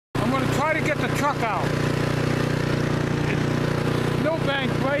going to try to get the truck out. No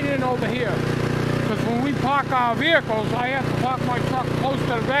bank right in over here. Because when we park our vehicles, I have to park my truck close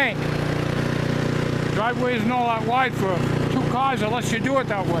to the bank. The driveway isn't all that wide for 2 cars unless you do it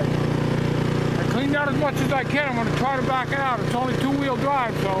that way. I cleaned out as much as I can. I'm going to try to back it out. It's only 2-wheel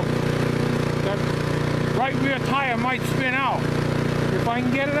drive, so that right rear tire might spin out. If I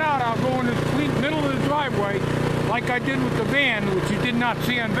can get it out, I'll go in the middle of the driveway like I did with the van, which you did not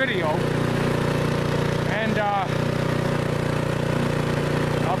see on video. And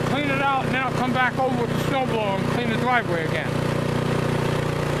I'll clean it out, and then I'll come back over with the snowblower and clean the driveway again.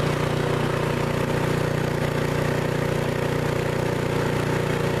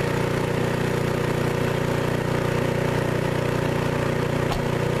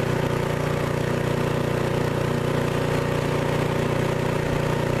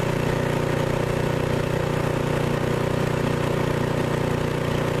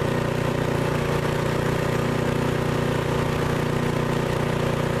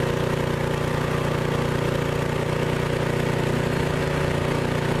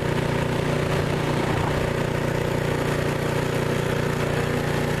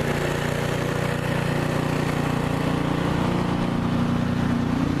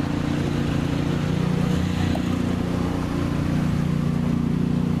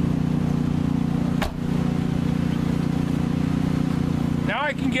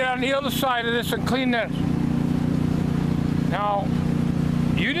 I can get on the other side of this and clean this. Now,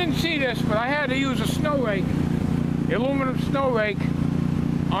 you didn't see this, but I had to use a snow rake, aluminum snow rake,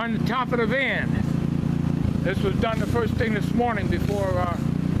 on the top of the van. This was done the first thing this morning before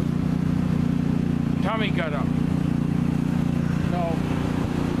Tommy got up. So,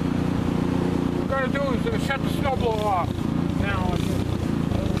 what we're going to do is shut the snowblower off now.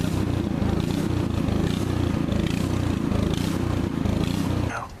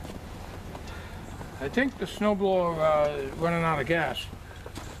 I think the snowblower is running out of gas,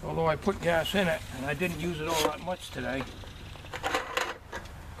 although I put gas in it and I didn't use it all that much today.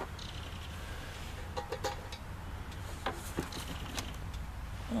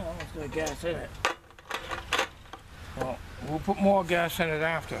 Oh, it's got gas in it. Well, we'll put more gas in it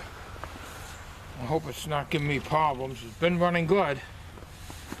after. I hope it's not giving me problems. It's been running good.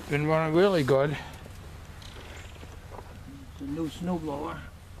 Been running really good. It's a new snowblower.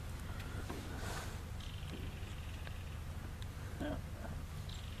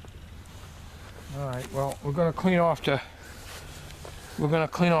 All right, well, we're going to clean off the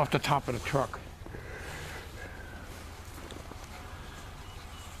top of the truck.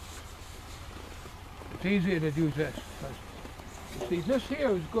 It's easier to do this. See, this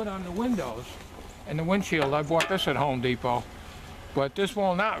here is good on the windows and the windshield. I bought this at Home Depot, but this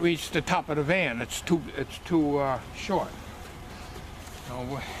will not reach the top of the van. It's too short. So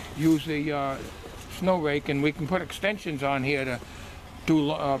we'll use the snow rake, and we can put extensions on here to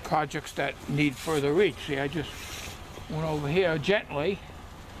do projects that need further reach. See, I just went over here gently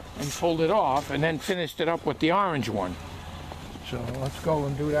and pulled it off and then finished it up with the orange one. So let's go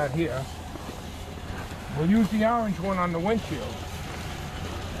and do that here. We'll use the orange one on the windshield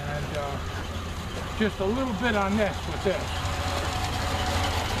and just a little bit on this with this.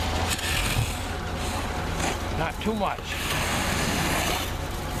 Not too much.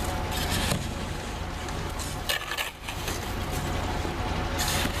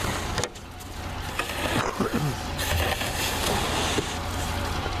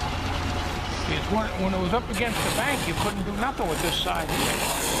 When it was up against the bank, you couldn't do nothing with this side here.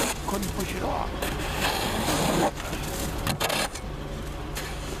 You couldn't push it off.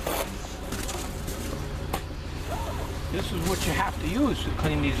 This is what you have to use to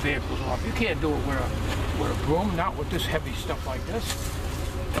clean these vehicles off. You can't do it with a broom, not with this heavy stuff like this.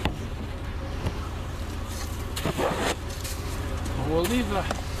 We'll leave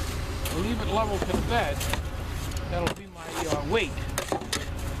it level to the bed. That'll be my weight.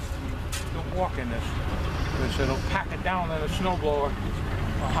 Don't walk in this, because it'll pack it down in a snowblower.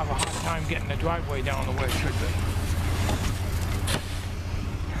 I'll have a hard time getting the driveway down the way it should be.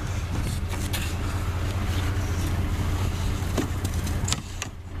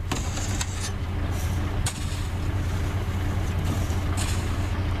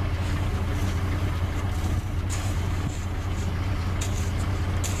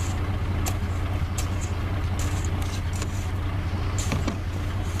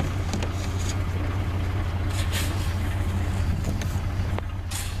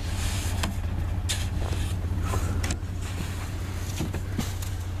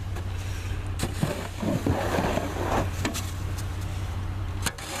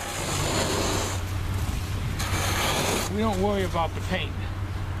 We don't worry about the paint.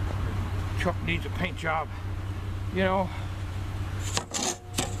 truck needs a paint job, you know. As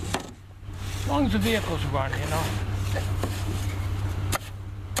long as the vehicle's running, you know.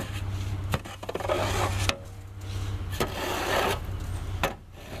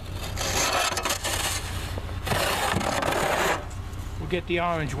 We'll get the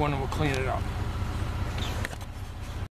orange one and we'll clean it up.